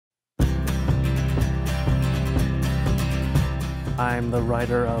I'm the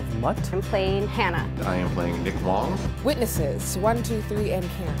writer of MUTT. I'm playing Hannah. I am playing Nick Wong. Witnesses, 1, 2, 3, and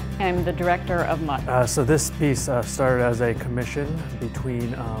Karen. I'm the director of MUTT. So this piece started as a commission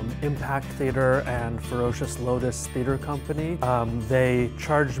between Impact Theater and Ferocious Lotus Theater Company. They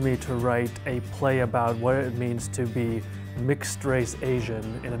charged me to write a play about what it means to be mixed-race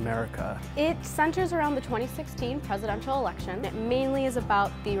Asian in America. It centers around the 2016 presidential election. It mainly is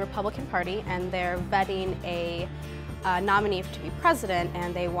about the Republican Party, and they're vetting a nominee to be president,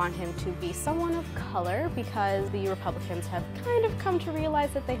 and they want him to be someone of color because the Republicans have kind of come to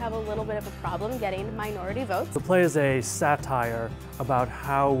realize that they have a little bit of a problem getting minority votes. The play is a satire about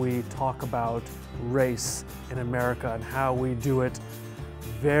how we talk about race in America and how we do it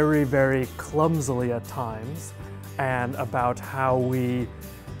very, very clumsily at times, and about how we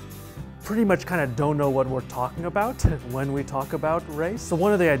pretty much kind of don't know what we're talking about when we talk about race. So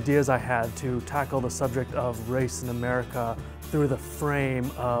one of the ideas I had to tackle the subject of race in America through the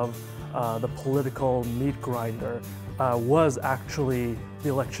frame of the political meat grinder was actually the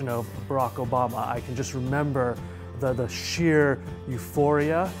election of Barack Obama. I can just remember the sheer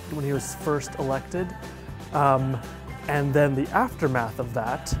euphoria when he was first elected, and then the aftermath of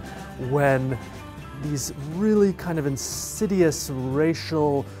that, when these really kind of insidious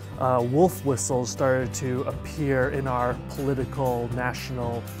racial wolf whistles started to appear in our political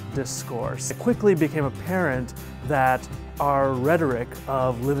national discourse. It quickly became apparent that our rhetoric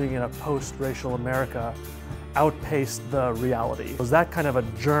of living in a post-racial America outpaced the reality. It was that kind of a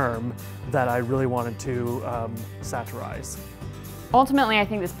germ that I really wanted to satirize. Ultimately, I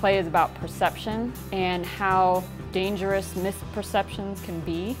think this play is about perception and how dangerous misperceptions can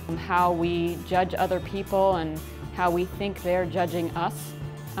be, and how we judge other people and how we think they're judging us.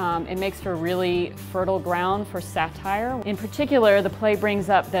 It makes for really fertile ground for satire. In particular, the play brings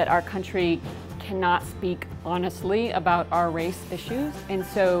up that our country cannot speak honestly about our race issues, and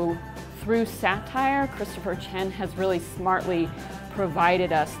so through satire, Christopher Chen has really smartly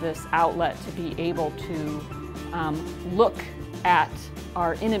provided us this outlet to be able to look at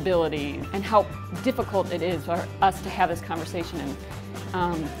our inability and how difficult it is for us to have this conversation,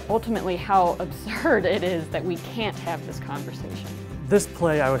 and ultimately how absurd it is that we can't have this conversation. This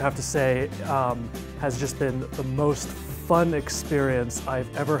play, I would have to say, has just been the most fun experience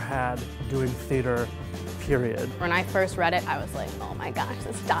I've ever had doing theater, period. When I first read it, I was like, oh my gosh,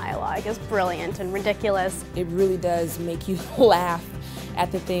 this dialogue is brilliant and ridiculous. It really does make you laugh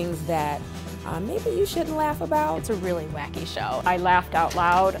at the things that maybe you shouldn't laugh about. It's a really wacky show. I laughed out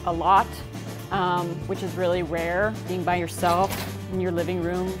loud a lot, which is really rare, being by yourself in your living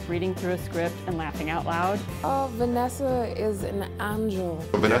room, reading through a script and laughing out loud. Oh, Vanessa is an angel.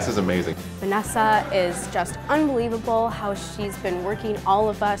 Vanessa's amazing. Vanessa is just unbelievable how she's been working all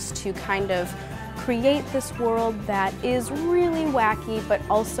of us to kind of create this world that is really wacky, but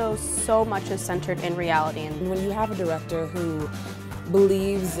also so much is centered in reality. And when you have a director who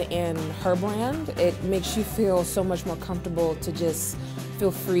believes in her brand, it makes you feel so much more comfortable to just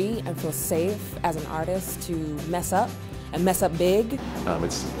feel free and feel safe as an artist to mess up and mess up big.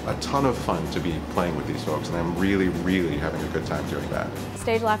 It's a ton of fun to be playing with these folks, and I'm really, really having a good time doing that.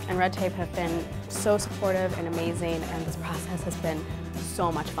 Stage Left and Red Tape have been so supportive and amazing, and this process has been so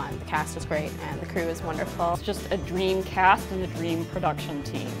much fun. The cast is great and the crew is wonderful. It's just a dream cast and a dream production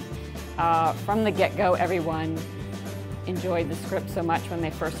team. From the get-go, everyone enjoyed the script so much when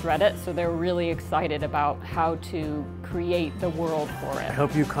they first read it, so they're really excited about how to create the world for it. I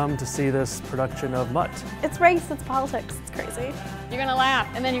hope you come to see this production of MUTT. It's race, it's politics, it's crazy. You're gonna laugh,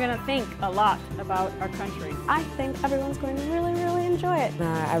 and then you're gonna think a lot about our country. I think everyone's going to really, really enjoy it.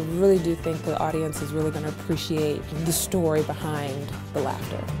 I really do think the audience is really going to appreciate the story behind the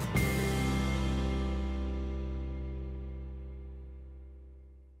laughter.